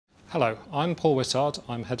Hello, I'm Paul Whittard.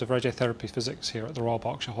 I'm Head of Radiotherapy Physics here at the Royal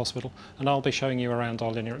Berkshire Hospital, and I'll be showing you around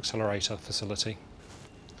our linear accelerator facility.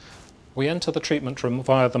 We enter the treatment room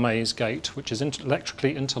via the maze gate, which is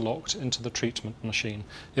electrically interlocked into the treatment machine.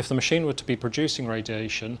 If the machine were to be producing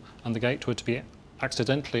radiation and the gate were to be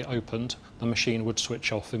accidentally opened, the machine would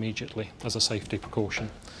switch off immediately as a safety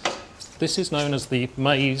precaution. This is known as the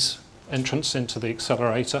maze entrance into the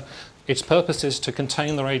accelerator. Its purpose is to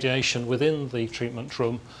contain the radiation within the treatment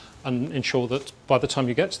room and ensure that by the time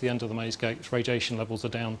you get to the end of the maze gate, radiation levels are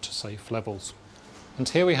down to safe levels. And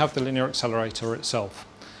here we have the linear accelerator itself.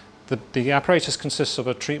 The apparatus consists of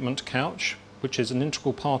a treatment couch, which is an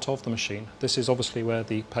integral part of the machine. This is obviously where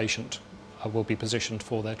the patient will be positioned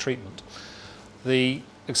for their treatment. The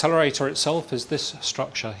accelerator itself is this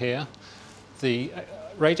structure here. The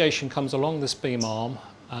radiation comes along this beam arm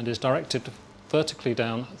and is directed vertically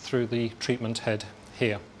down through the treatment head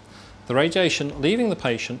here. The radiation leaving the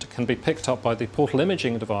patient can be picked up by the portal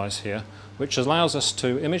imaging device here, which allows us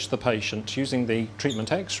to image the patient using the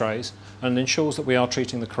treatment X-rays and ensures that we are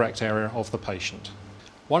treating the correct area of the patient.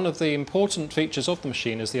 One of the important features of the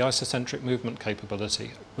machine is the isocentric movement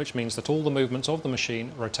capability, which means that all the movements of the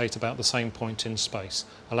machine rotate about the same point in space,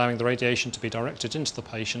 allowing the radiation to be directed into the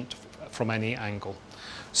patient from any angle.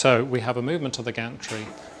 So we have a movement of the gantry,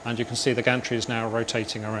 and you can see the gantry is now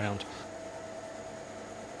rotating around.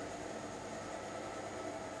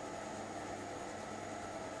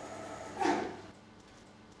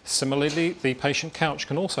 Similarly, the patient couch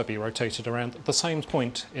can also be rotated around at the same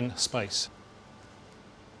point in space.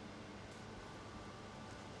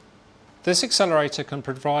 This accelerator can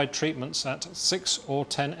provide treatments at 6 or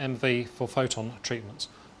 10 MV for photon treatments.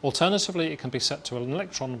 Alternatively, it can be set to an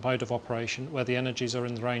electron mode of operation where the energies are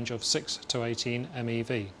in the range of 6 to 18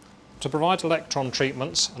 MeV. To provide electron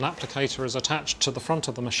treatments, an applicator is attached to the front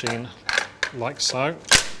of the machine, like so,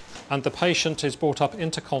 and the patient is brought up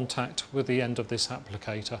into contact with the end of this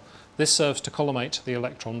applicator. This serves to collimate the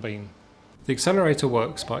electron beam. The accelerator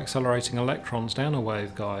works by accelerating electrons down a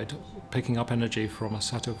waveguide, picking up energy from a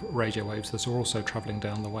set of radio waves that are also travelling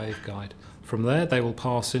down the waveguide. From there they will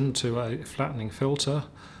pass into a flattening filter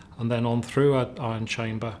and then on through an ion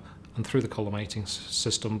chamber and through the collimating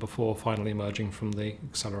system before finally emerging from the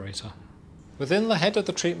accelerator. Within the head of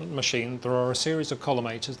the treatment machine there are a series of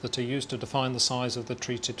collimators that are used to define the size of the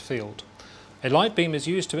treated field. A light beam is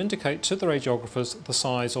used to indicate to the radiographers the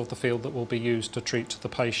size of the field that will be used to treat the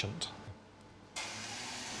patient.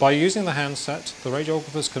 By using the handset, the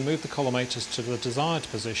radiographers can move the collimators to the desired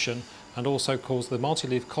position and also cause the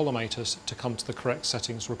multi-leaf collimators to come to the correct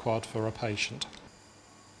settings required for a patient.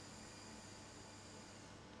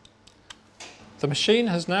 The machine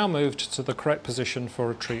has now moved to the correct position for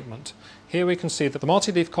a treatment. Here we can see that the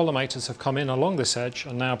multi-leaf collimators have come in along this edge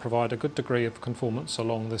and now provide a good degree of conformance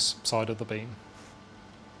along this side of the beam.